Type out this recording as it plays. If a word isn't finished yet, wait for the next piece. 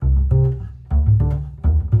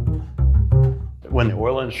When the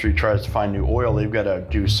oil industry tries to find new oil, they've got to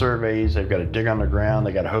do surveys, they've got to dig underground,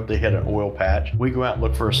 they got to hope they hit an oil patch. We go out and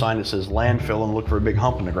look for a sign that says landfill and look for a big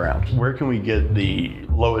hump in the ground. Where can we get the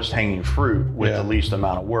lowest hanging fruit with the least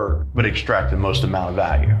amount of work, but extract the most amount of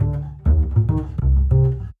value?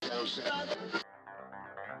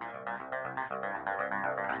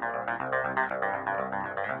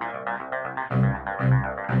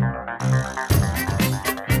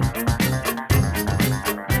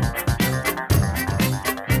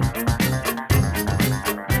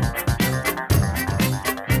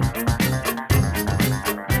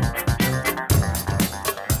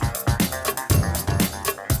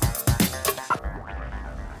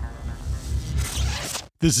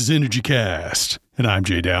 This is EnergyCast, and I'm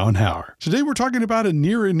Jay Dowenhauer. Today we're talking about a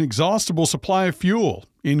near inexhaustible supply of fuel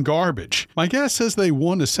in garbage. My guest says they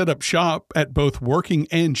want to set up shop at both working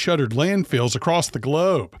and shuttered landfills across the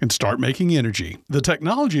globe and start making energy. The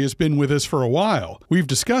technology has been with us for a while. We've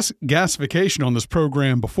discussed gasification on this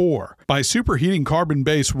program before. By superheating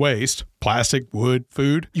carbon-based waste, plastic, wood,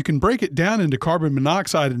 food, you can break it down into carbon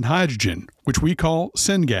monoxide and hydrogen, which we call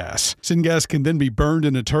syngas. Syngas can then be burned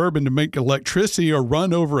in a turbine to make electricity or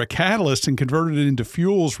run over a catalyst and converted it into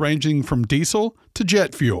fuels ranging from diesel to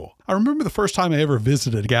jet fuel. I remember the first time I ever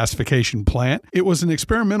visited a gasification plant. It was an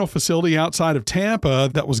experimental facility outside of Tampa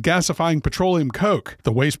that was gasifying petroleum coke,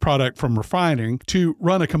 the waste product from refining, to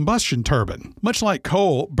run a combustion turbine. Much like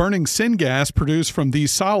coal, burning syngas produced from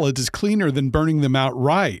these solids is cleaner than burning them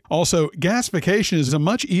outright. Also, gasification is a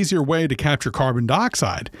much easier way to capture carbon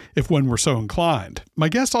dioxide, if one were so inclined. My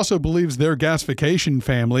guest also believes their gasification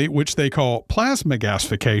family, which they call plasma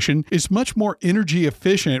gasification, is much more energy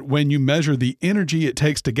efficient when you measure the energy it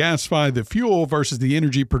takes to gasify the fuel versus the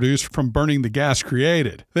energy produced from burning the gas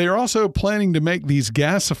created. They are also planning to make these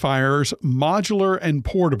gasifiers modular and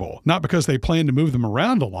portable, not because they plan to move them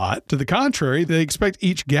around a lot. To the contrary, they expect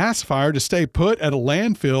each gasifier to stay put at a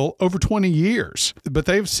landfill over 20 years. But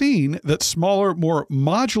they've seen that smaller, more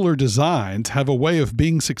modular designs have a way of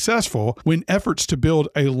being successful when efforts to build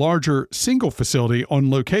a larger single facility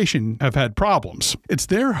on location have had problems. It's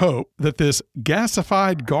their hope that this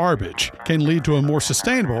gasified garbage can lead to a more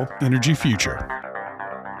sustainable energy future.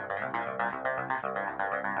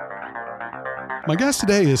 My guest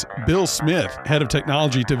today is Bill Smith, head of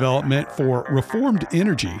technology development for Reformed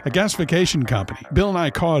Energy, a gasification company. Bill and I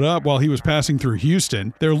caught up while he was passing through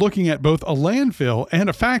Houston. They're looking at both a landfill and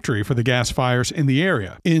a factory for the gasifiers in the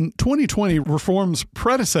area. In 2020, Reform's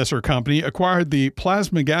predecessor company acquired the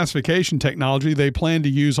plasma gasification technology they plan to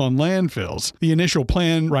use on landfills. The initial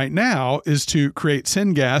plan right now is to create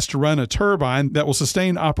syngas to run a turbine that will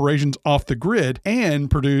sustain operations off the grid and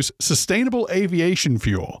produce sustainable aviation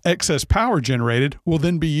fuel. Excess power generated will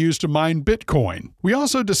then be used to mine Bitcoin. We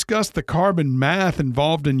also discussed the carbon math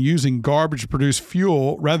involved in using garbage-produced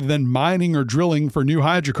fuel rather than mining or drilling for new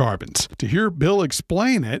hydrocarbons. To hear Bill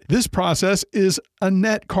explain it, this process is a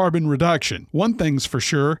net carbon reduction. One thing's for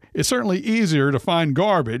sure, it's certainly easier to find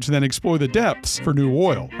garbage than explore the depths for new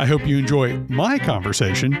oil. I hope you enjoy my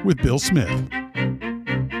conversation with Bill Smith.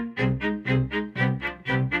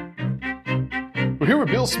 We're here with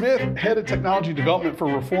Bill Smith, head of technology development for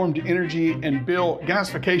Reformed Energy. And Bill,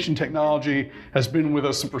 gasification technology has been with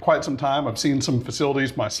us for quite some time. I've seen some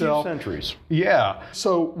facilities myself. 2 centuries. Yeah.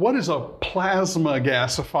 So what is a plasma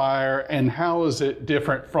gasifier and how is it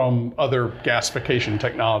different from other gasification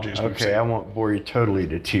technologies? Okay, I won't bore you totally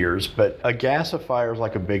to tears, but a gasifier is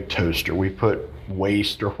like a big toaster. We put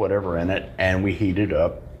waste or whatever in it and we heat it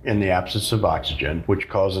up in the absence of oxygen, which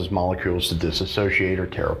causes molecules to disassociate or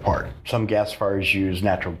tear apart. Some gasifiers use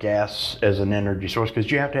natural gas as an energy source because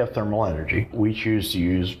you have to have thermal energy. We choose to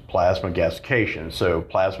use plasma gasification, so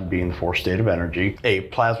plasma being the fourth state of energy. A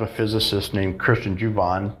plasma physicist named Christian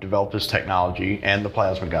Jouvin developed this technology and the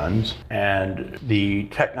plasma guns, and the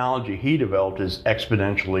technology he developed is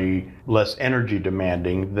exponentially less energy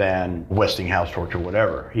demanding than Westinghouse torch or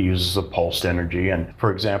whatever. He uses a pulsed energy, and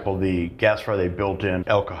for example, the gasifier they built in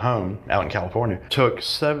El Cajon out in California took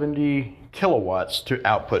 70 kilowatts to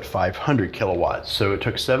output 500 kilowatts. So it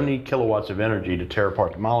took 70 kilowatts of energy to tear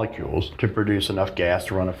apart the molecules to produce enough gas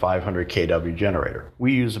to run a 500 kW generator.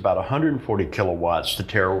 We use about 140 kilowatts to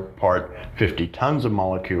tear apart 50 tons of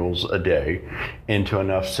molecules a day into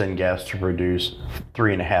enough syngas to produce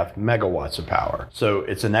 3.5 megawatts of power. So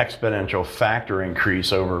it's an exponential factor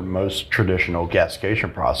increase over most traditional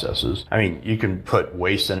gasification processes. I mean, you can put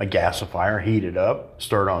waste in a gasifier, heat it up,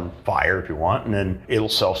 start on fire if you want, and then it'll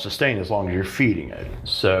self-sustain as long as you're feeding it.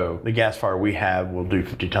 So the gasifier we have will do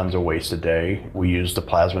 50 tons of waste a day. We use the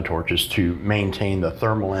plasma torches to maintain the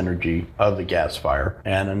thermal energy of the gasifier.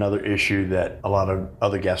 And another issue that a lot of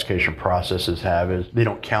other gasification processes have is they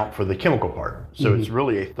don't count for the chemical part. So it's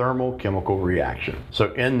really a thermal-chemical reaction.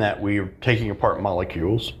 So in that, we're taking apart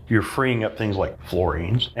molecules, you're freeing up things like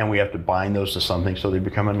fluorines, and we have to bind those to something so they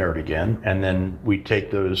become inert again. And then we take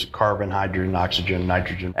those carbon, hydrogen, oxygen,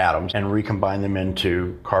 nitrogen atoms and recombine them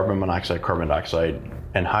into carbon monoxide, carbon dioxide,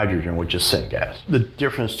 and hydrogen, which is syngas. The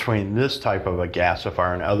difference between this type of a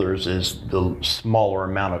gasifier and others is the smaller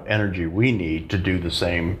amount of energy we need to do the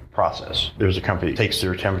same process. There's a company that takes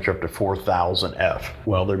their temperature up to 4,000 F.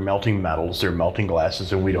 Well, they're melting metals, they're melting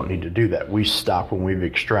glasses, and we don't need to do that. We stop when we've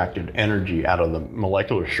extracted energy out of the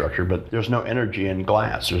molecular structure, but there's no energy in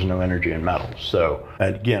glass, there's no energy in metals. So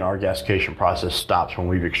again, our gasification process stops when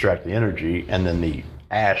we've extracted the energy, and then the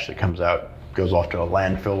ash that comes out goes off to a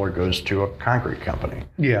landfill or goes to a concrete company.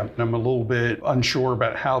 Yeah, I'm a little bit unsure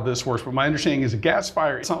about how this works, but my understanding is a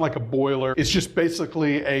gasifier, it's not like a boiler. It's just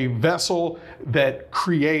basically a vessel that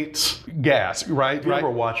creates gas, right? If you ever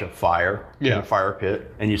watch a fire in a fire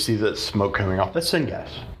pit and you see that smoke coming off, that's syngas.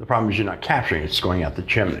 The problem is you're not capturing it, it's going out the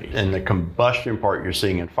chimney. And the combustion part you're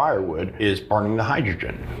seeing in firewood is burning the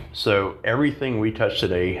hydrogen. So everything we touch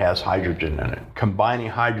today has hydrogen in it. Combining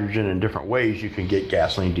hydrogen in different ways, you can get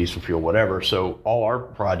gasoline, diesel fuel, whatever. So all our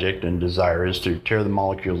project and desire is to tear the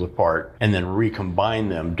molecules apart and then recombine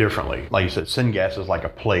them differently. Like you said, syngas is like a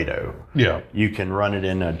Play-Doh. Yeah. You can run it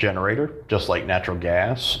in a generator, just like natural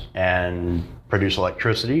gas, and produce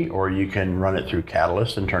electricity, or you can run it through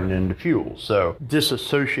catalyst and turn it into fuel. So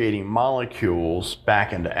disassociating molecules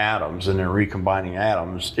back into atoms and then recombining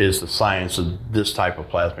atoms is the science of this type of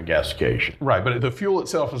plasma gasification. Right, but the fuel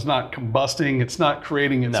itself is not combusting, it's not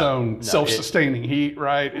creating its own self-sustaining heat,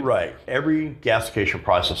 right? Right. Every gasification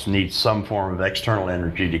process needs some form of external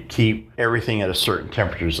energy to keep everything at a certain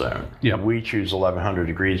temperature zone. Yeah. We choose 1100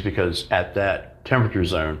 degrees because at that temperature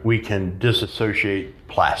zone, we can disassociate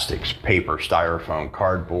plastics, paper, styrofoam,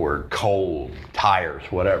 cardboard, coal, tires,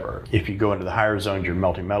 whatever. If you go into the higher zones, you're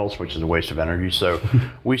melting metals, which is a waste of energy. So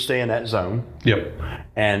we stay in that zone. Yep.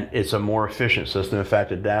 And it's a more efficient system. In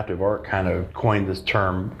fact, Adaptive Arc kind of coined this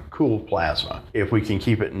term cooled plasma. If we can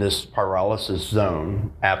keep it in this pyrolysis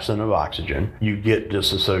zone, absent of oxygen, you get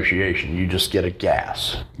disassociation. You just get a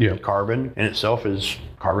gas. Yeah. Carbon in itself is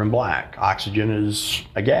carbon black. Oxygen is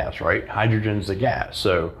a gas, right? Hydrogen is a gas.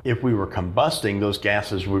 So if we were combusting, those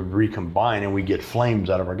gases would recombine and we get flames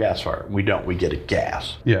out of our gasifier. We don't, we get a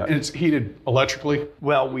gas. Yeah, and it's heated electrically?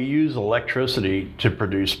 Well, we use electricity to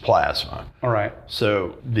produce plasma. All right.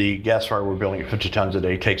 So the gasifier we're building at 50 tons a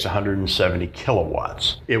day takes 170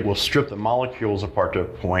 kilowatts. It will strip the molecules apart to a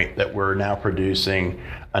point that we're now producing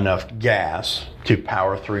enough gas to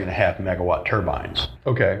power 3.5 megawatt turbines.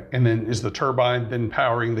 Okay, and then is the turbine then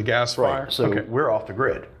powering the gasifier? Right, so we're off the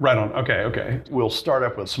grid. Right on, okay. We'll start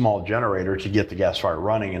up with a small generator to get the gasifier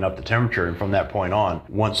running and up the temperature, and from that point on,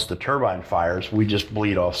 once the turbine fires, we just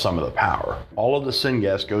bleed off some of the power. All of the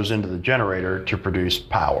syngas goes into the generator to produce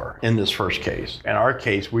power in this first case. In our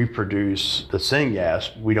case, we produce the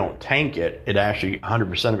syngas, we don't tank it, it actually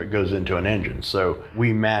 100% of it goes into an engine. So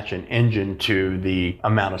we match an engine to the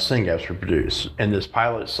amount of syngas we produce. In this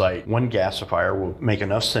pilot site, one gasifier will make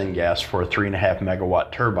enough syngas for a 3.5 megawatt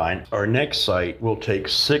turbine. Our next site will take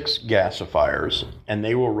 6 gasifiers and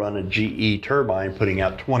they will run a GE turbine putting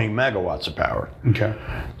out 20 megawatts of power. Okay.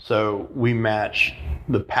 So we match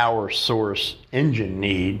the power source engine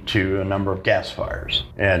need to a number of gasifiers.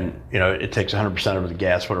 And, it takes 100% of the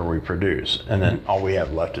gas, whatever we produce. And then all we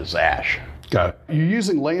have left is ash. Got it. You're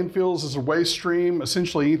using landfills as a waste stream.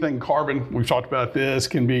 Essentially anything carbon, we've talked about this,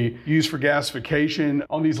 can be used for gasification.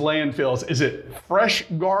 On these landfills, is it fresh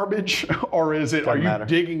garbage or are you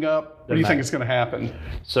digging up? What do you think is going to happen?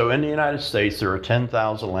 So in the United States, there are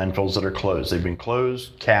 10,000 landfills that are closed. They've been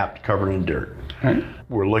closed, capped, covered in dirt. Right.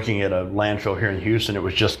 We're looking at a landfill here in Houston. It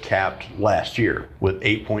was just capped last year with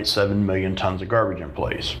 8.7 million tons of garbage in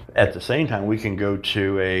place. At the same time, we can go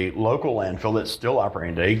to a local landfill that's still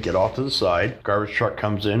operating today, get off to the side, side. Garbage truck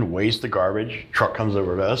comes in, weighs the garbage. Truck comes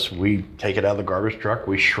over to us. We take it out of the garbage truck.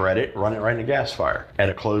 We shred it, run it right in a gasifier. At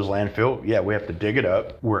a closed landfill, yeah, we have to dig it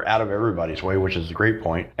up. We're out of everybody's way, which is a great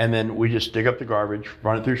point. And then we just dig up the garbage,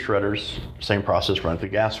 run it through shredders, same process, run it through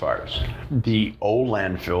gasifiers. The old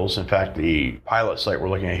landfills, in fact, the pilot site we're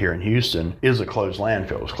looking at here in Houston is a closed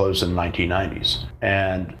landfill. It was closed in the 1990s.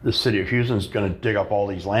 And the city of Houston is going to dig up all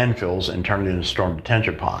these landfills and turn it into storm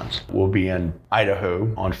detention ponds. We'll be in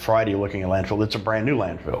Idaho on Friday looking at a landfill. It's a brand new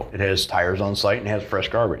landfill. It has tires on site and has fresh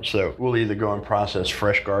garbage. So we'll either go and process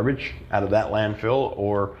fresh garbage out of that landfill,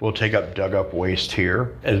 or we'll take up dug up waste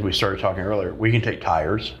here. As we started talking earlier, we can take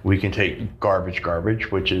tires, we can take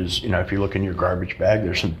garbage, which is, if you look in your garbage bag,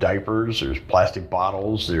 there's some diapers, there's plastic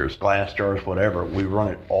bottles, there's glass jars, whatever. We run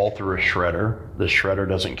it all through a shredder. The shredder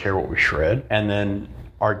doesn't care what we shred. And then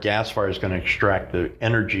our gasifier is going to extract the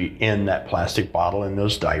energy in that plastic bottle and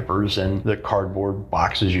those diapers and the cardboard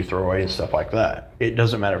boxes you throw away and stuff like that. It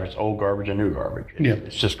doesn't matter if it's old garbage or new garbage. Yeah.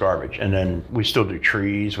 It's just garbage. And then we still do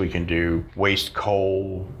trees. We can do waste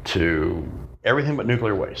coal to everything but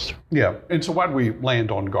nuclear waste. Yeah. And so why do we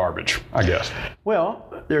land on garbage, I guess? Well,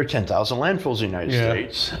 there are 10,000 landfills in the United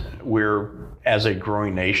States. We're, as a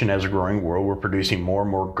growing nation, as a growing world, we're producing more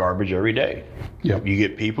and more garbage every day. Yep. You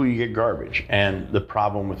get people, you get garbage. And the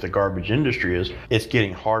problem with the garbage industry is it's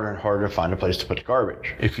getting harder and harder to find a place to put the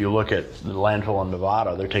garbage. If you look at the landfill in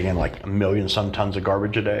Nevada, they're taking like 1 million some tons of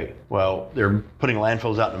garbage a day. Well, they're putting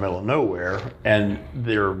landfills out in the middle of nowhere, and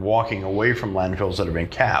they're walking away from landfills that have been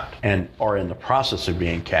capped and are in the process of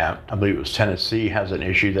being capped. I believe it was Tennessee has an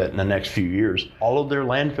issue that in the next few years, all of their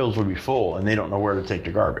landfills will be full and they don't know where to take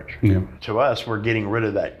the garbage. Yeah. To us, we're getting rid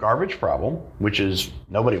of that garbage problem, which is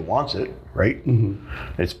nobody wants it, right?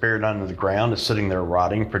 Mm-hmm. It's buried under the ground, it's sitting there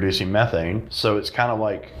rotting, producing methane. So it's kind of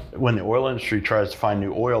like when the oil industry tries to find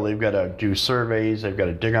new oil, they've got to do surveys, they've got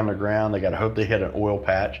to dig underground, they got to hope they hit an oil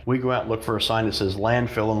patch. We go out and look for a sign that says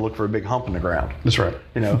landfill and look for a big hump in the ground. That's right.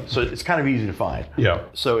 So it's kind of easy to find. Yeah.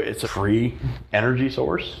 So it's a free energy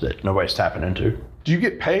source that nobody's tapping into. Do you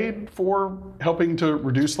get paid for helping to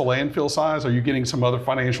reduce the landfill size? Are you getting some other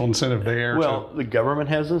financial incentive there? Well, the government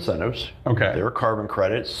has incentives. Okay. There are carbon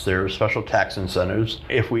credits. There are special tax incentives.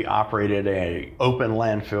 If we operated an open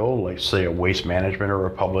landfill, like say a Waste Management or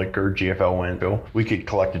Republic or GFL landfill, we could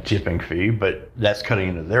collect a tipping fee, but that's cutting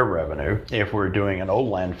into their revenue. If we're doing an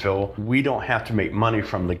old landfill, we don't have to make money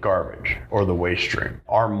from the garbage or the waste stream.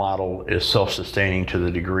 Our model is self-sustaining to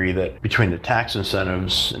the degree that between the tax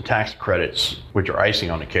incentives and tax credits, which are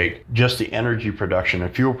icing on the cake, just the energy production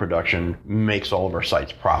and fuel production makes all of our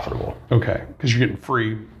sites profitable. Okay, because you're getting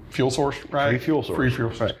free fuel source, right? Free fuel source. Free fuel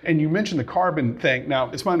source. Right. And you mentioned the carbon thing.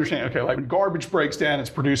 Now, it's my understanding, okay, like when garbage breaks down, it's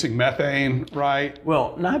producing methane, right?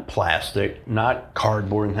 Well, not plastic, not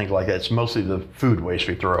cardboard and things like that. It's mostly the food waste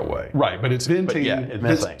we throw away. Right, but it's venting. But yeah, it's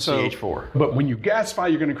methane, CH4. But when you gasify,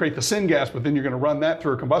 you're going to create the syngas, but then you're going to run that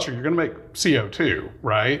through a combustor. You're going to make CO2,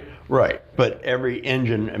 right? Right, but every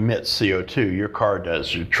engine emits CO2. Your car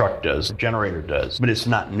does, your truck does, the generator does, but it's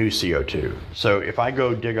not new CO2. So if I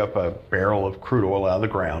go dig up a barrel of crude oil out of the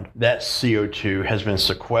ground, that CO2 has been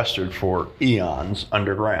sequestered for eons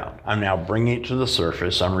underground. I'm now bringing it to the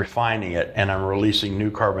surface, I'm refining it, and I'm releasing new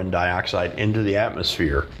carbon dioxide into the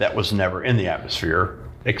atmosphere that was never in the atmosphere,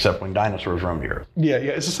 except when dinosaurs roamed the earth. Yeah.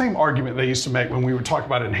 It's the same argument they used to make when we would talk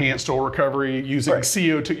about enhanced oil recovery using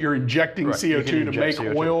CO2. You're injecting CO2 to make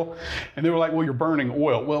CO2. Oil. And they were like, well, you're burning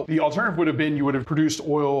oil. Well, the alternative would have been you would have produced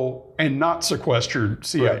oil and not sequestered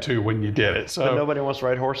CO2 when you did it. So but nobody wants to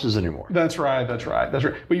ride horses anymore. That's right.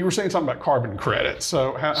 But you were saying something about carbon credits.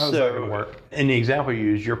 So how's that going to work? In the example you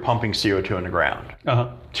used, you're pumping CO2 in the ground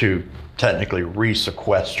to technically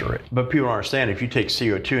re-sequester it. But people don't understand, if you take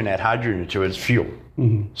CO2 and add hydrogen to it, it's fuel.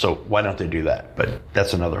 Mm-hmm. So why don't they do that? But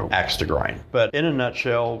that's another axe to grind. But in a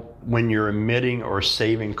nutshell, when you're emitting or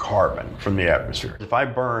saving carbon from the atmosphere, if I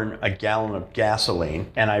burn a gallon of gasoline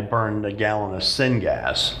and I burn a gallon of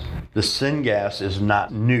syngas, the syngas is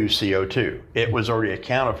not new CO2. It was already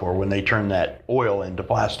accounted for when they turned that oil into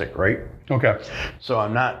plastic, right? Okay. So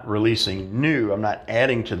I'm not releasing new, I'm not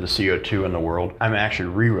adding to the CO2 in the world, I'm actually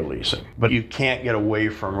re-releasing. But you can't get away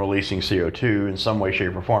from releasing CO2 in some way,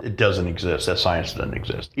 shape, or form. It doesn't exist. That science doesn't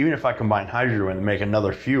exist. Even if I combine hydrogen and make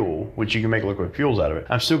another fuel, which you can make liquid fuels out of it,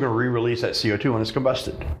 I'm still going to re-release that CO2 when it's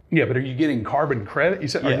combusted. Yeah, but are you getting carbon credit? You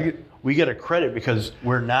said, we get a credit because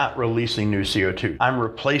we're not releasing new CO2. I'm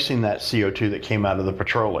replacing that CO2 that came out of the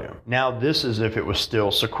petroleum. Now this is if it was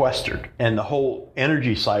still sequestered. And the whole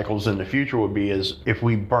energy cycles in the future would be is if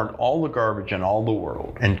we burnt all the garbage in all the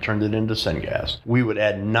world and turned it into syngas, we would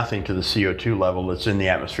add nothing to the CO2 level that's in the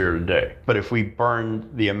atmosphere today. But if we burn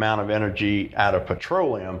the amount of energy out of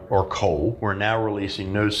petroleum or coal, we're now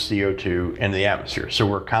releasing no CO2 into the atmosphere. So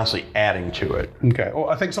we're constantly adding to it. Okay. Well,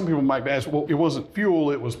 I think some people might ask, well, it wasn't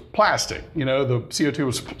fuel, it was plastic. You know, the CO2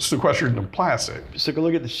 was sequestered in plastic. So go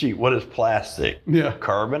look at the sheet. What is plastic? Yeah.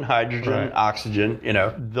 Carbon, hydrogen, Right. oxygen. You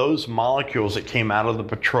know, those molecules that came out of the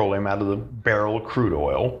petroleum, out of the barrel of crude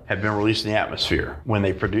oil, have been released in the atmosphere. When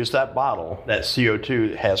they produce that bottle, that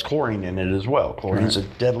CO2 has chlorine in it as well. Chlorine is a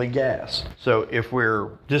deadly gas. So if we're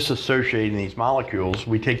disassociating these molecules,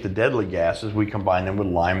 we take the deadly gases, we combine them with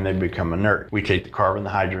lime, and they become inert. We take the carbon, the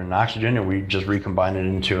hydrogen, and oxygen, and we just recombine it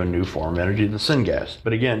into a new form of energy, the syngas.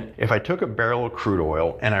 But again, if I took a barrel of crude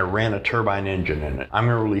oil and I ran a turbine engine in it, I'm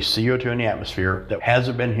going to release CO2 in the atmosphere that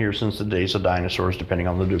hasn't been here since the days of dinosaurs, depending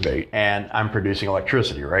on the debate, and I'm producing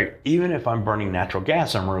electricity, right? Even if I'm burning natural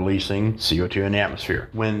gas, I'm releasing CO2 in the atmosphere.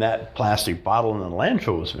 When that plastic bottle in the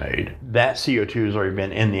landfill was made, that CO2 has already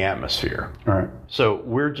been in the atmosphere. All right. So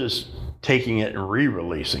we're just taking it and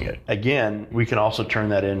re-releasing it. Again, we can also turn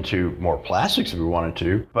that into more plastics if we wanted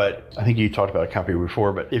to, but I think you talked about a company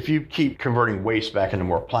before, but if you keep converting waste back into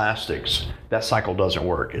more plastics, that cycle doesn't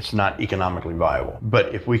work. It's not economically viable.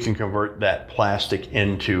 But if we can convert that plastic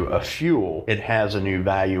into a fuel, it has a new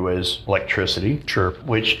value as electricity. Sure.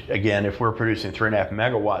 Which, again, if we're producing 3.5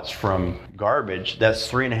 megawatts from garbage, that's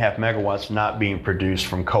 3.5 megawatts not being produced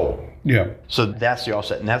from coal. Yeah. So that's the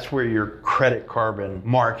offset. And that's where your credit carbon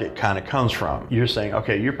market kind of comes from. You're saying,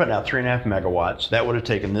 okay, you're putting out 3.5 megawatts. That would have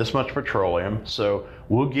taken this much petroleum. So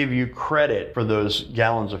we'll give you credit for those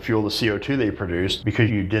gallons of fuel, the CO2 they produced, because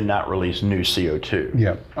you did not release new CO2.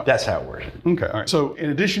 Yeah. That's how it works. Okay. All right. So in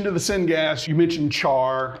addition to the syngas, you mentioned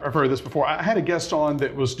char. I've heard this before. I had a guest on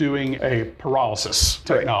that was doing a pyrolysis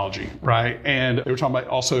technology, right? And they were talking about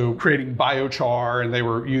also creating biochar, and they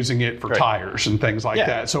were using it for tires and things like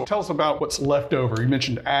that. So tell us about what's left over. You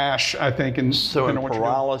mentioned ash, I think. And so in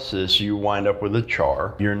pyrolysis, you wind up with a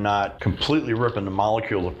char. You're not completely ripping the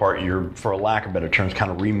molecules apart. You're, for a lack of better terms, kind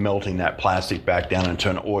of remelting that plastic back down into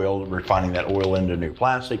an oil, refining that oil into new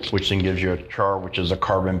plastic, which then gives you a char, which is a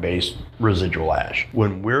carbon-based residual ash.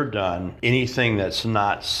 When we're done, anything that's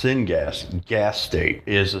not syngas, gas state,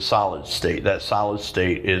 is a solid state. That solid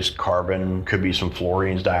state is carbon, could be some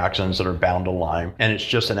fluorines, dioxins that are bound to lime, and it's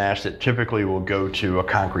just an ash that typically will go to a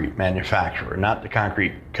concrete manufacturer, not the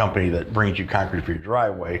concrete company that brings you concrete for your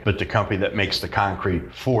driveway, but the company that makes the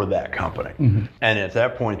concrete for that company. Mm-hmm. And at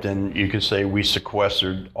that point, then you could say we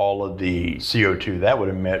sequestered all of the CO2 that would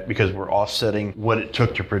emit because we're offsetting what it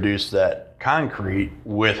took to produce that concrete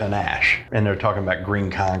with an ash. And they're talking about green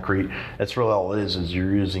concrete. That's really all it is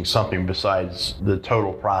you're using something besides the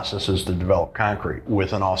total processes to develop concrete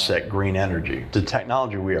with an offset green energy. The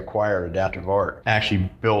technology we acquired, Adaptive Arc, actually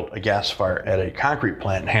built a gasifier at a concrete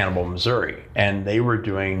plant in Hannibal, Missouri. And they were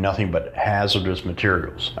doing nothing but hazardous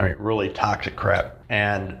materials. I mean, really toxic crap.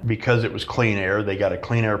 And because it was clean air, they got a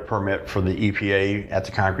clean air permit for the EPA at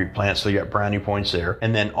the concrete plant, so you got brownie points there.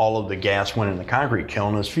 And then all of the gas went in the concrete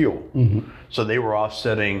kiln as fuel. Mm-hmm. So they were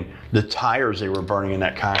offsetting the tires they were burning in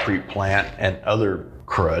that concrete plant and other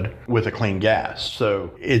crud with a clean gas.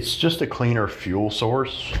 So it's just a cleaner fuel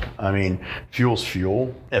source. I mean, fuel's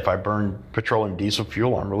fuel. If I burn petroleum diesel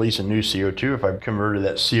fuel, I'm releasing new CO2. If I've converted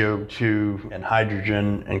that CO2 and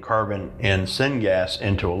hydrogen and carbon and syngas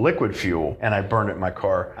into a liquid fuel and I burn it in my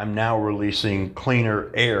car, I'm now releasing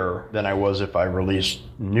cleaner air than I was if I released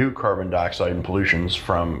new carbon dioxide and pollutions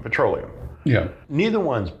from petroleum. Yeah. Neither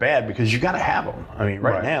one's bad because you got to have them. I mean,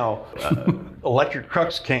 right now, electric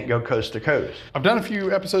trucks can't go coast to coast. I've done a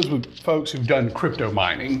few episodes with folks who've done crypto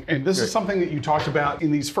mining, and this is something that you talked about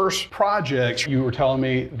in these first projects. You were telling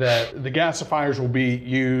me that the gasifiers will be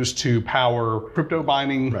used to power crypto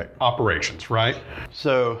mining operations, right?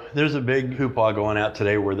 So there's a big hoopla going out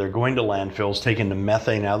today where they're going to landfills, taking the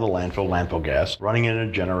methane out of the landfill gas, running it in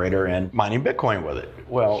a generator, and mining Bitcoin with it.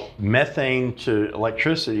 Well, methane to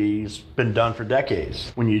electricity's been done for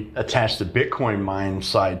decades. When you attach the Bitcoin mine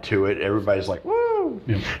side to it, everybody's like, woo!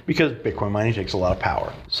 Yeah. Because Bitcoin mining takes a lot of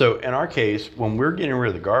power. So in our case, when we're getting rid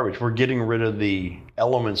of the garbage, we're getting rid of the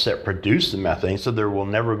elements that produce the methane, so there will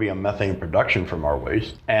never be a methane production from our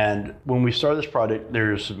waste. And when we started this project,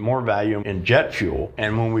 there's more value in jet fuel.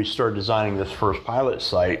 And when we started designing this first pilot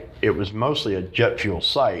site, it was mostly a jet fuel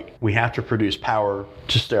site. We have to produce power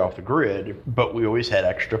to stay off the grid, but we always had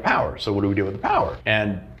extra power. So what do we do with the power?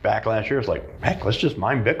 And back last year, it's like, heck, let's just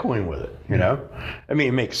mine Bitcoin with it, you know? I mean,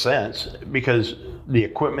 it makes sense because the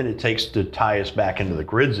equipment it takes to tie us back into the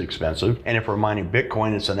grid's expensive. And if we're mining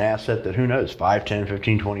Bitcoin, it's an asset that, who knows, 5, 10,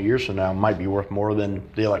 15, 20 years from now might be worth more than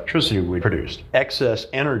the electricity we produced. Excess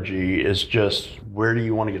energy is just, where do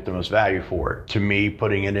you want to get the most value for it? To me,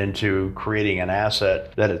 putting it into creating an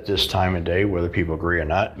asset that at this time of day, whether people agree or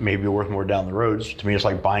not, may be worth more down the road. To me, it's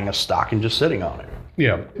like buying a stock and just sitting on it.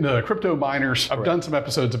 Yeah, the crypto miners, I've done some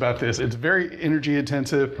episodes about this. It's very energy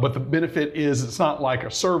intensive, but the benefit is it's not like a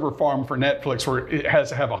server farm for Netflix where it has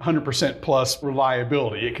to have 100% plus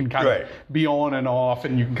reliability. It can kind of be on and off,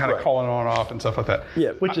 and you can kind of call it on and off and stuff like that.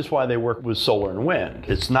 Yeah, which is why they work with solar and wind.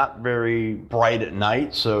 It's not very bright at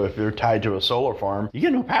night, so if you're tied to a solar farm, you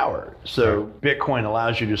get no power. So Bitcoin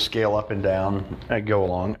allows you to scale up and down and go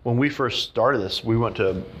along. When we first started this, we went to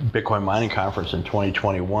a Bitcoin mining conference in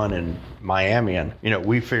 2021 in Miami, and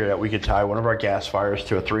we figured out we could tie one of our gasifiers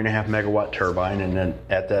to a 3.5 megawatt turbine, and then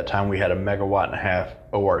at that time we had a 1.5 megawatt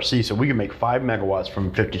ORC, so we could make 5 megawatts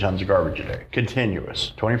from 50 tons of garbage a day,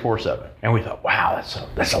 continuous, 24/7. And we thought, wow,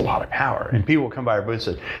 that's a lot of power. And people would come by our booth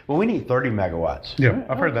and say, well, we need 30 megawatts. Yeah,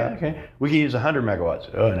 I've heard that. Okay, we can use 100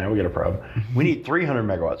 megawatts. Oh, now we got a problem. We need 300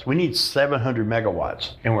 megawatts. We need 700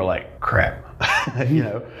 megawatts. And we're like, crap.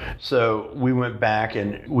 So we went back,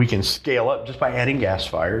 and we can scale up just by adding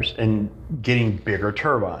gasifiers and getting bigger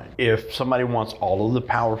turbines. If somebody wants all of the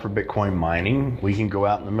power for Bitcoin mining, we can go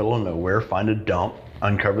out in the middle of nowhere, find a dump,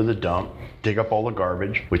 uncover the dump, dig up all the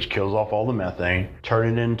garbage, which kills off all the methane,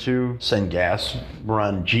 turn it into syngas,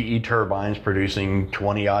 run GE turbines producing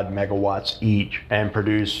 20 odd megawatts each, and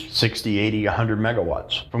produce 60, 80, 100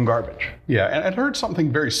 megawatts from garbage. Yeah, and I'd heard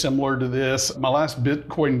something very similar to this. My last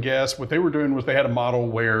Bitcoin guest, what they were doing was they had a model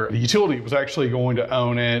where the utility was actually going to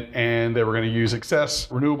own it, and they were going to use excess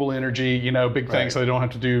renewable energy, big thing, so they don't have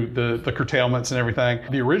to do the curtailments and everything.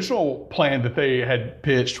 The original plan that they had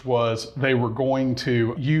pitched was they were going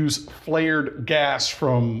to use flared gas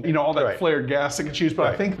from, all that flared gas that gets used. But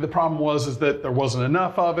I think the problem was that there wasn't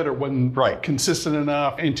enough of it, or wasn't consistent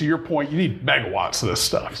enough. And to your point, you need megawatts of this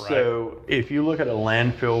stuff, right? So if you look at a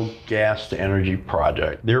landfill gas to energy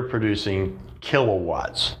project, they're producing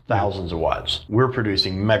kilowatts, thousands of watts. We're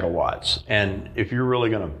producing megawatts. And if you're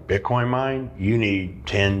really going to Bitcoin mine, you need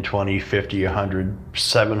 10, 20, 50, 100,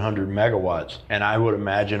 700 megawatts. And I would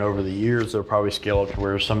imagine over the years, they'll probably scale up to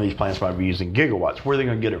where some of these plants might be using gigawatts. Where are they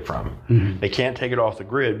going to get it from? Mm-hmm. They can't take it off the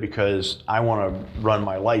grid because I want to run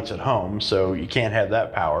my lights at home, so you can't have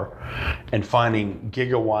that power. And finding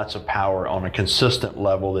gigawatts of power on a consistent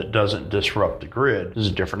level that doesn't disrupt the grid is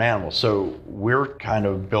a different animal. So we're kind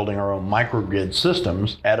of building our own microgrid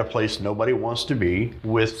systems at a place nobody wants to be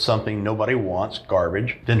with something nobody wants,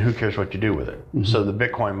 garbage. Then who cares what you do with it? Mm-hmm. So the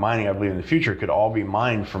Bitcoin mining, I believe in the future, could all be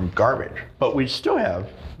mined from garbage. But we still have,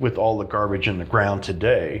 with all the garbage in the ground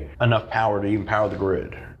today, enough power to even power the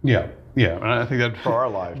grid. Yeah, and I think that'd for our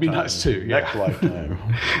lifetime, be nice too. Yeah. Next lifetime.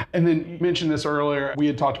 And then you mentioned this earlier. We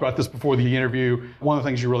had talked about this before the interview. One of the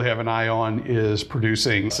things you really have an eye on is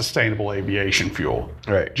producing sustainable aviation fuel,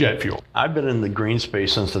 jet fuel. I've been in the green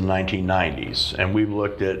space since the 1990s, and we've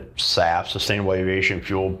looked at SAF, sustainable aviation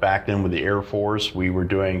fuel. Back then with the Air Force, we were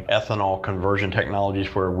doing ethanol conversion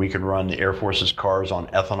technologies where we could run the Air Force's cars on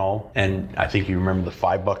ethanol. And I think you remember the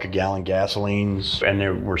 $5 a gallon gasolines, and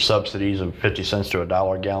there were subsidies of 50 cents to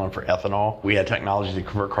 $1 a gallon for ethanol. We had technology to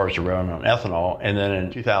convert cars to run on ethanol. And then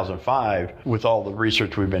in 2005, with all the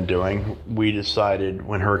research we've been doing, we decided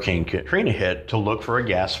when Hurricane Katrina hit to look for a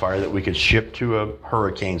gasifier that we could ship to a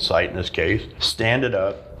hurricane site, in this case, stand it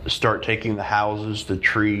up, start taking the houses, the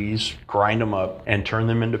trees, grind them up, and turn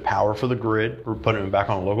them into power for the grid, or putting them back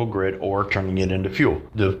on a local grid, or turning it into fuel.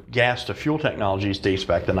 The gas to fuel technologies dates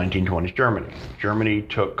back to 1920s Germany. Germany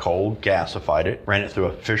took coal, gasified it, ran it through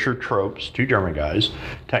a Fischer-Tropsch, two German guys,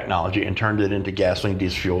 technology, and turned it into gasoline,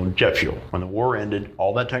 diesel fuel, and jet fuel. When the war ended,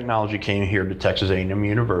 all that technology came here to Texas A&M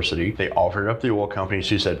University. They offered it up to the oil companies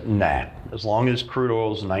who said, nah, as long as crude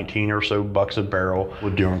oil is 19 or so bucks a barrel, we're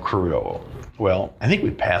doing crude oil. Well, I think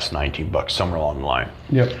we passed $19 somewhere along the line.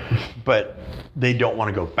 Yep. But they don't want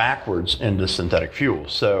to go backwards into synthetic fuel.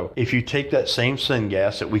 So if you take that same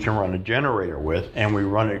syngas that we can run a generator with and we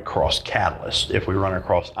run it across catalyst, if we run it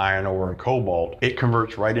across iron ore and cobalt, it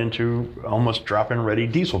converts right into almost drop-in ready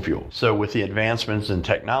diesel fuel. So with the advancements in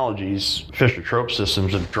technologies, Fischer-Tropsch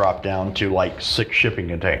systems have dropped down to like 6 shipping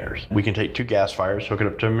containers. We can take 2 gasifiers, hook it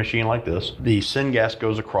up to a machine like this. The syngas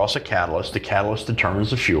goes across a catalyst. The catalyst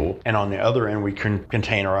determines the fuel. And on the other end, we can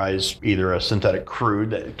containerize either a synthetic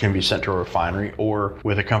crude that can be sent to a refinery, or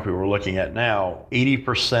with a company we're looking at now,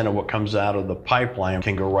 80% of what comes out of the pipeline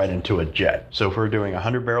can go right into a jet. So if we're doing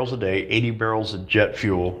 100 barrels a day, 80 barrels of jet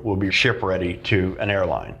fuel will be ship ready to an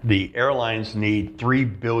airline. The airlines need 3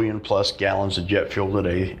 billion plus gallons of jet fuel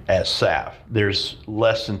today as SAF. There's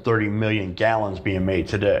less than 30 million gallons being made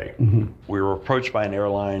today. We were approached by an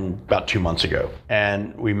airline about 2 months ago,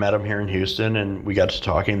 and we met them here in Houston, and we got to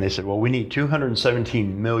talking. They said, well, we need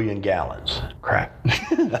 217 million gallons. Crap.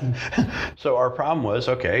 So our problem was,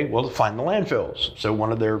 okay, well, find the landfills. So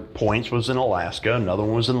one of their points was in Alaska, another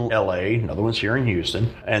one was in LA, another one's here in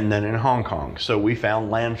Houston, and then in Hong Kong. So we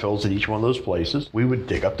found landfills at each one of those places. We would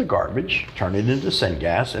dig up the garbage, turn it into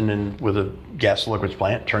syngas, and then with a gas liquids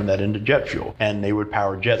plant, turn that into jet fuel. And they would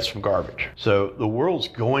power jets from garbage. So the world's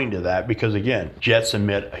going to that because, again, jets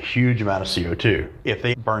emit a huge amount of CO2. If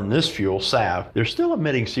they burn this fuel, SAF, they're still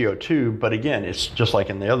emitting CO2, but again, it's just like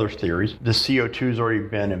in the other theories, the CO2's already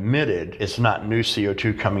been emitted. It's not new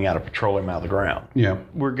CO2 coming out of petroleum out of the ground. Yeah.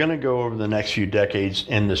 We're going to go over the next few decades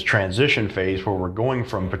in this transition phase where we're going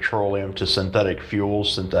from petroleum to synthetic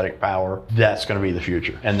fuels, synthetic power. That's going to be the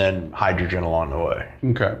future. And then hydrogen along the way.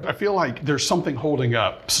 Okay. I feel like there's something holding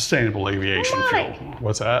up sustainable aviation fuel.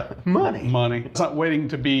 What's that? Money. It's not waiting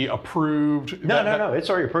to be approved. No. It's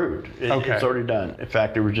already approved. It's already done. In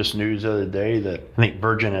fact, there was just news the other day that I think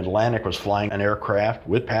Virgin Atlantic was flying an aircraft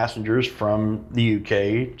with passengers from the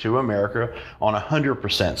UK to America on 100%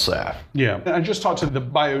 SAF. Yeah. And I just talked to the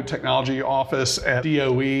biotechnology office at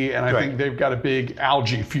DOE, and I think they've got a big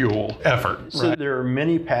algae fuel effort. So there are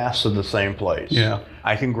many paths to the same place. Yeah.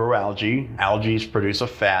 I can grow algae. Algae produce a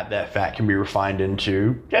fat. That fat can be refined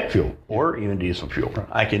into jet fuel or even diesel fuel. Right.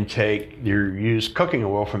 I can take your used cooking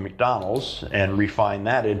oil from McDonald's and refine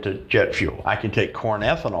that into jet fuel. I can take corn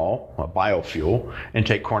ethanol, a biofuel, and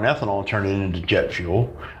take corn ethanol and turn it into jet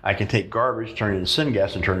fuel. I can take garbage, turn it into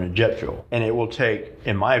syngas, and turn it into jet fuel. And it will take,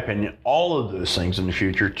 in my opinion, all of those things in the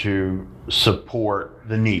future to support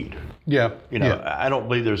the need. Yeah. I don't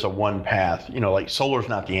believe there's a one path. Like solar's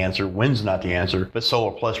not the answer, wind's not the answer, but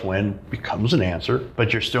solar plus wind becomes an answer,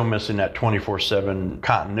 but you're still missing that 24/7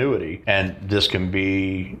 continuity. And this can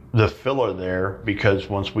be the filler there because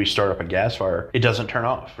once we start up a gas fire, it doesn't turn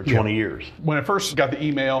off for 20 years. When I first got the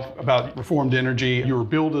email about Reformed Energy, you were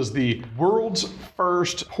billed as the world's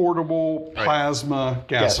first portable plasma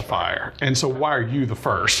gasifier. And so why are you the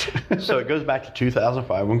first? So it goes back to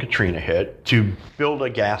 2005 when Katrina hit. To build a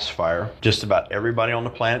gasifier, just about everybody on the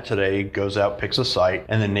planet today goes out, picks a site,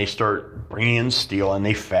 and then they start bringing in steel and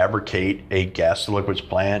they fabricate a gas to liquids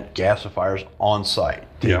plant, gasifiers on site.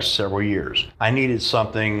 Takes several years. I needed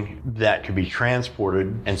something that could be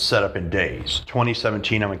transported and set up in days.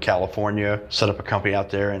 2017, I'm in California, set up a company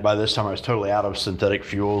out there, and by this time I was totally out of synthetic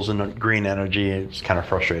fuels and green energy, and was kind of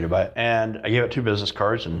frustrated by it. And I gave out 2 business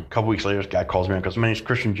cards, and a couple weeks later, this guy calls me and goes, "My name's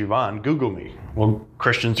Christian Juvan, Google me." Well,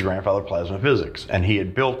 Christian's the grandfather of plasma physics, and he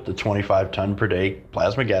had built the 25-ton per day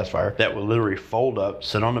plasma gasifier that would literally fold up,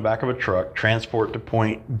 sit on the back of a truck, transport to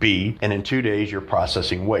point B, and in 2 days, you're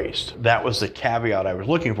processing waste. That was the caveat I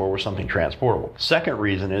was looking for, was something transportable. Second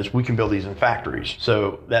reason is we can build these in factories.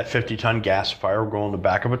 So that 50-ton gasifier will go on the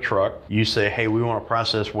back of a truck. You say, hey, we want to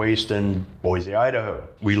process waste in Boise, Idaho.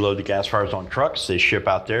 We load the gasifiers on trucks. They ship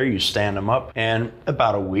out there. You stand them up, and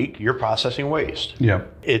about a week, you're processing waste. Yeah.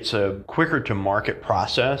 It's a quicker to market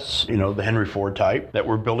process, the Henry Ford type, that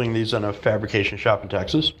we're building these in a fabrication shop in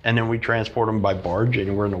Texas, and then we transport them by barge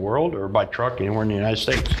anywhere in the world or by truck anywhere in the United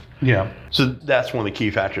States. Yeah. So that's one of the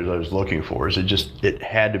key factors I was looking for, is it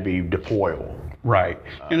had to be deployable. Right.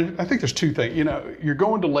 And I think there's 2 things. You're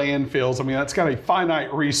going to landfills. I mean, that's got a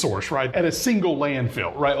finite resource, right? At a single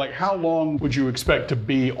landfill, right? Like, how long would you expect to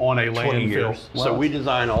be on a 20 landfill? years. Well, So we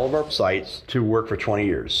design all of our sites to work for 20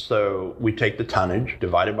 years. So we take the tonnage,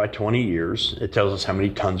 divide it by 20 years. It tells us how many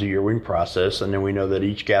tons a year we can process. And then we know that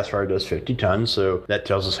each gasifier does 50 tons. So that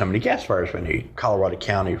tells us how many gasifiers we need. Colorado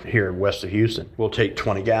County here west of Houston will take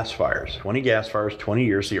 20 gasifiers. 20 gasifiers, 20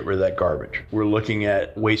 years to get rid of that garbage. We're looking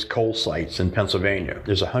at waste coal sites in Pennsylvania Pennsylvania.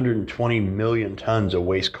 There's 120 million tons of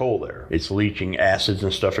waste coal there. It's leaching acids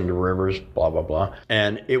and stuff into rivers, blah, blah, blah.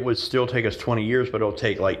 And it would still take us 20 years, but it'll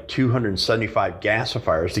take like 275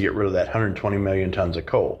 gasifiers to get rid of that 120 million tons of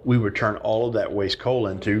coal. We would turn all of that waste coal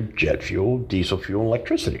into jet fuel, diesel fuel, and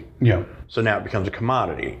electricity. Yeah. So now it becomes a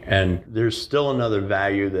commodity. And there's still another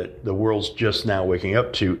value that the world's just now waking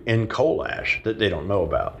up to in coal ash that they don't know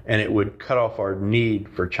about. And it would cut off our need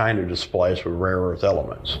for China to supply us with rare earth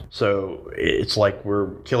elements. So it's like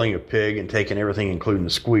we're killing a pig and taking everything, including the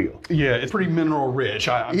squeal. Yeah, it's pretty mineral rich.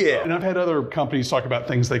 Yeah. And I've had other companies talk about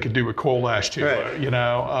things they could do with coal ash too,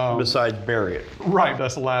 Right. Besides bury it. Right.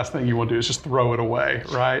 That's the last thing you want to do is just throw it away,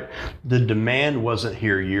 right? The demand wasn't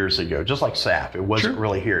here years ago, just like SAF. It wasn't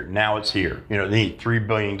really here. Now it's here. They need 3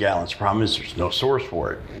 billion gallons. The problem is there's no source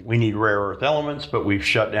for it. We need rare earth elements, but we've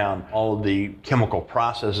shut down all of the chemical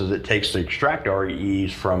processes it takes to extract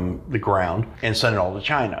REEs from the ground and send it all to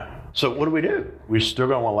China. So what do? We still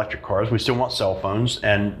don't want electric cars. We still want cell phones.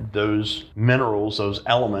 And those minerals, those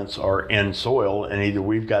elements are in soil. And either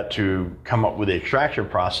we've got to come up with the extraction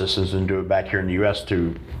processes and do it back here in the U.S.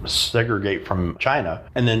 to segregate from China.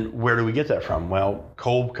 And then where do we get that from? Well,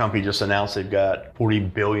 coal company just announced they've got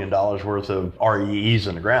 $40 billion worth of REEs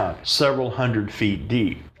in the ground, several hundred feet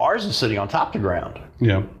deep. Ours is sitting on top of the ground.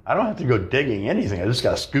 Yeah. I don't have to go digging anything. I just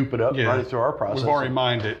got to scoop it up and run it through our process. We've already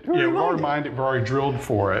mined it. We've already drilled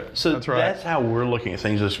for it. So that's right. That's how we're looking at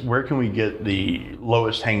things, is where can we get the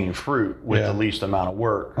lowest hanging fruit with the least amount of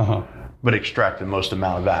work, but extract the most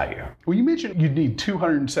amount of value. Well, you mentioned you'd need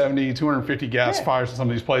 270, 250 gasifiers in some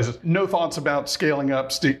of these places. No thoughts about scaling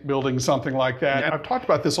up, building something like that? And I've talked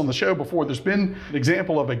about this on the show before. There's been an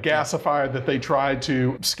example of a gasifier that they tried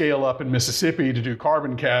to scale up in Mississippi to do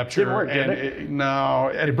carbon capture. Didn't work, did it?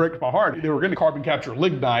 No, and it breaks my heart. They were going to carbon capture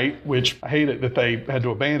lignite, which I hate it that they had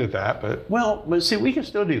to abandon that. But see, we can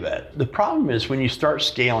still do that. The problem is when you start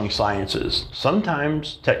scaling sciences,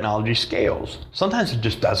 sometimes technology scales. Sometimes it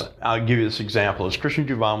just doesn't. I'll give you this example. As Christian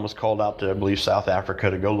Duvan was called out to, I believe, South Africa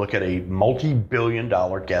to go look at a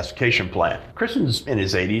multi-billion-dollar gasification plant. Christian's in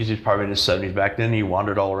his 80s. He's probably in his 70s back then. He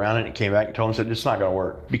wandered all around it and came back and told him, said, it's not going to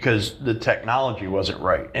work because the technology wasn't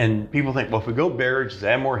right. And people think, well, if we go barrage,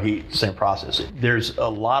 add more heat, same process. There's a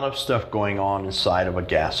lot of stuff going on inside of a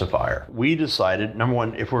gasifier. We decided, number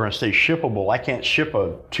one, if we're going to stay shippable, I can't ship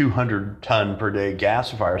a 200-ton per day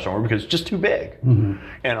gasifier somewhere because it's just too big. And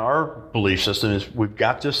our belief system is we've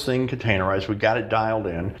got this thing containerized, we've got it dialed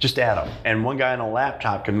in, just add them. And one guy on a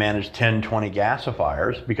laptop can manage 10, 20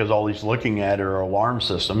 gasifiers because all he's looking at are alarm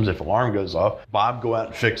systems. If alarm goes off, Bob, go out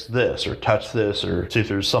and fix this or touch this or see if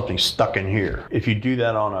there's something stuck in here. If you do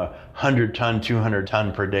that on a 100-ton,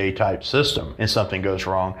 200-ton per day type system and something goes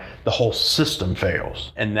wrong, the whole system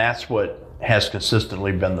fails. And that's what has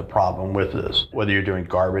consistently been the problem with this. Whether you're doing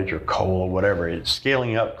garbage or coal or whatever,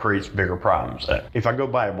 scaling up creates bigger problems. If I go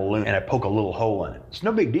buy a balloon and I poke a little hole in it, it's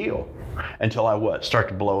no big deal until I start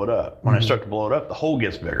to blow it up. When I start to blow it up, the hole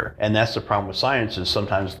gets bigger. And that's the problem with science, is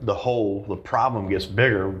sometimes the problem gets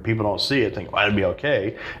bigger. People don't see it, think, well, it'll be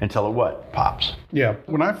okay, until it pops. Yeah.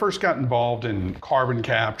 When I first got involved in carbon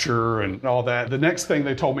capture and all that, the next thing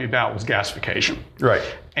they told me about was gasification. Right.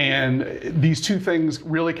 And these two things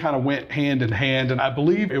really kind of went hand in hand. And I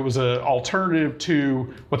believe it was an alternative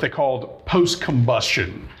to what they called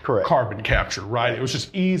post-combustion carbon capture, right? It was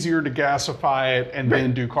just easier to gasify it and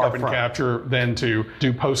then do carbon capture than to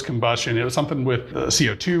do post-combustion. It was something with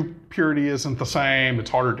CO2 purity isn't the same. It's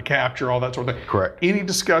harder to capture, all that sort of thing. Correct. Any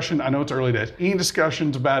discussion, I know it's early days, any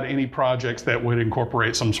discussions about any projects that would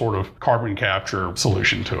incorporate some sort of carbon capture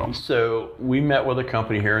solution to them? So we met with a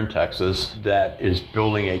company here in Texas that is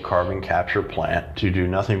building a carbon capture plant to do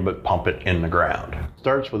nothing but pump it in the ground.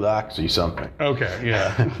 Starts with oxy something. Okay,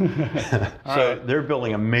 yeah. So they're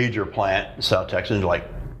building a major plant in South Texas. And like,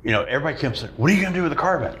 everybody comes and says, what are you going to do with the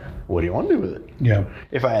carbon? What do you want to do with it? Yeah.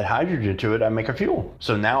 If I add hydrogen to it, I make a fuel.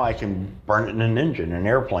 So now I can burn it in an engine, an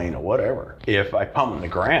airplane, or whatever. If I pump it in the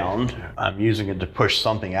ground, I'm using it to push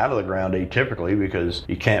something out of the ground atypically, because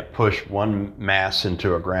you can't push one mass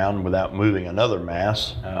into a ground without moving another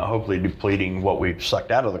mass, hopefully depleting what we've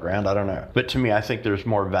sucked out of the ground. I don't know. But to me, I think there's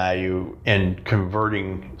more value in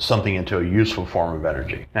converting something into a useful form of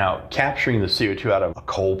energy. Now, capturing the CO2 out of a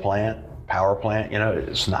coal plant, power plant,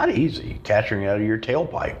 it's not easy. Capturing it out of your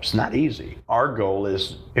tailpipe, it's not easy. Our goal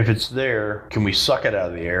is, if it's there, can we suck it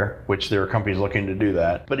out of the air? Which there are companies looking to do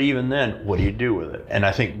that. But even then, what do you do with it? And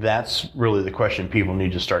I think that's really the question people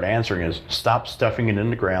need to start answering is stop stuffing it in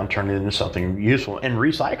the ground, turn it into something useful, and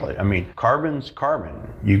recycle it. I mean, carbon's carbon.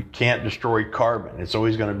 You can't destroy carbon. It's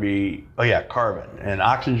always going to be, carbon. And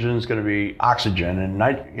oxygen is going to be oxygen.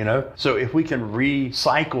 And so if we can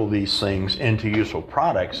recycle these things into useful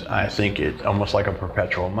products, I think it's almost like a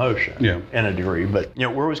perpetual motion in a degree. But,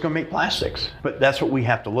 we're always going to make plastics. But that's what we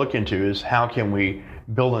have to look into is how can we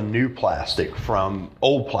build a new plastic from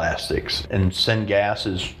old plastics, and syngas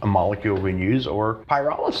is a molecule we can use, or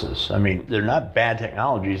pyrolysis. I mean, they're not bad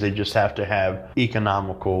technologies. They just have to have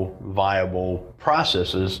economical, viable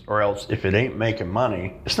processes, or else if it ain't making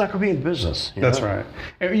money, it's not going to be in business. That's right.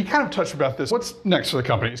 And you kind of touched about this. What's next for the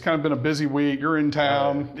company? It's kind of been a busy week. You're in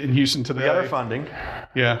town in Houston today. We got our funding.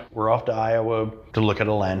 Yeah. We're off to Iowa to look at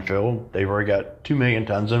a landfill. They've already got 2 million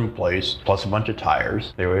tons in place, plus a bunch of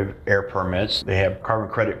tires. They have air permits. They have carbon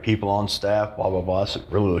credit people on staff, blah, blah, blah. So it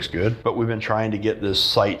really looks good. But we've been trying to get this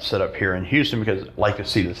site set up here in Houston because I'd like to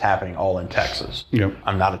see this happening all in Texas. Yep.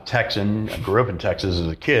 I'm not a Texan. I grew up in Texas as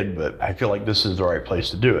a kid, but I feel like this is the right place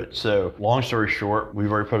to do it. So long story short,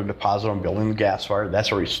 we've already put a deposit on building the gasifier.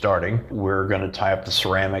 That's already starting. We're going to tie up the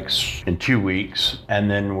ceramics in 2 weeks, and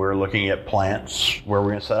then we're looking at plants where we're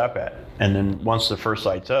going to set up at. And then once the first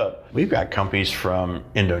site's up, we've got companies from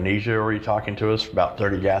Indonesia already talking to us, about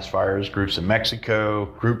 30 gasifiers, groups in Mexico,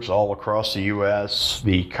 groups all across the U.S.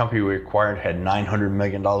 The company we acquired had $900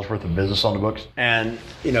 million worth of business on the books. And,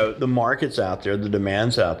 the market's out there, the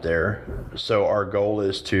demand's out there. So our goal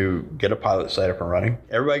is to get a pilot site up and running.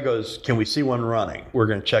 Everybody goes, can we see one running? We're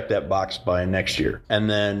going to check that box by next year. And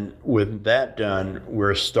then with that done,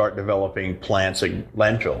 we'll start developing plants at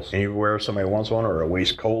landfills. Anywhere somebody wants one, or a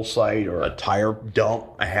waste coal site, or a tire dump,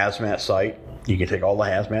 a hazmat site. You can take all the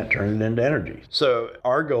hazmat, turn it into energy. So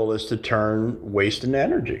our goal is to turn waste into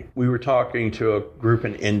energy. We were talking to a group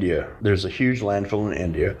in India. There's a huge landfill in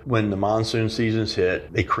India. When the monsoon seasons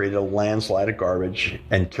hit, they created a landslide of garbage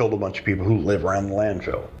and killed a bunch of people who live around the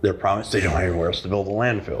landfill. They're promised they don't have anywhere else to build a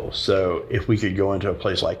landfill. So if we could go into a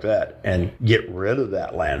place like that and get rid of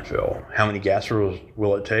that landfill, how many gas rolls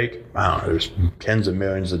will it take? I don't know. There's tens of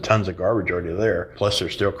millions of tons of garbage already there. Plus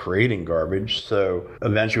they're still creating garbage. So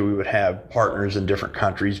eventually we would have partners in different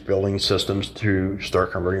countries building systems to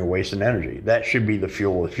start converting waste into energy. That should be the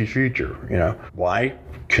fuel of the future. Why?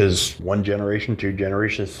 Because 1 generation, 2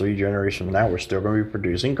 generations, 3 generations from now, we're still going to be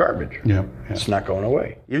producing garbage. Yeah. It's not going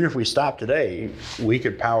away. Even if we stop today, we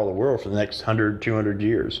could power the world for the next 100, 200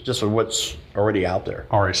 years, just with what's already out there.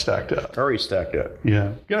 Already stacked up.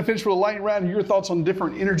 Yeah. Going to finish with a lightning round. Your thoughts on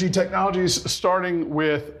different energy technologies, starting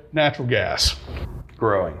with natural gas.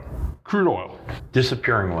 Growing. Crude oil.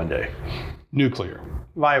 Disappearing one day. Nuclear.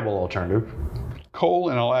 Viable alternative. Coal,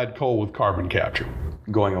 and I'll add coal with carbon capture.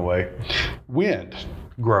 Going away. Wind.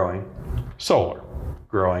 Growing. Solar.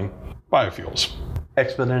 Growing. Biofuels.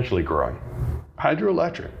 Exponentially growing.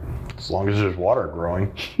 Hydroelectric. As long as there's water,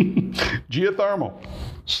 growing. Geothermal.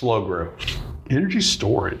 Slow grow. Energy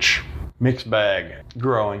storage. Mixed bag.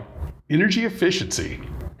 Growing. Energy efficiency.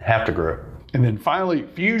 Have to grow. And then finally,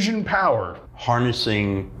 fusion power.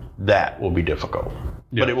 Harnessing that will be difficult.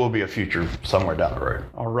 But it will be a future somewhere down the road.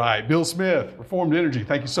 All right. Bill Smith, Reformed Energy.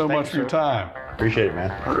 Thank you so much for your time. Appreciate it,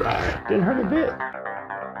 man. All right. Didn't hurt a bit.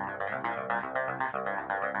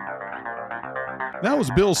 That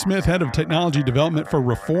was Bill Smith, Head of Technology Development for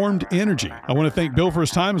Reformed Energy. I want to thank Bill for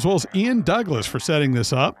his time, as well as Ian Douglas for setting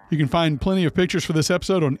this up. You can find plenty of pictures for this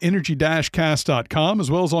episode on energy-cast.com,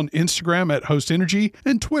 as well as on Instagram at Host Energy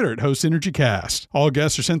and Twitter at Host Energy Cast. All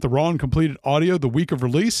guests are sent the raw and completed audio the week of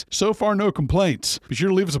release. So far, no complaints. Be sure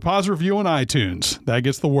to leave us a positive review on iTunes. That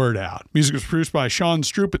gets the word out. Music was produced by Sean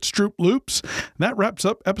Stroop at Stroop Loops. That wraps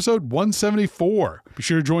up episode 174. Be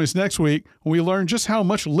sure to join us next week when we learn just how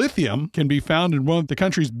much lithium can be found in one of the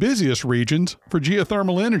country's busiest regions for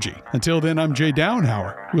geothermal energy. Until then, I'm Jay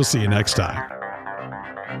Downhauer. We'll see you next time.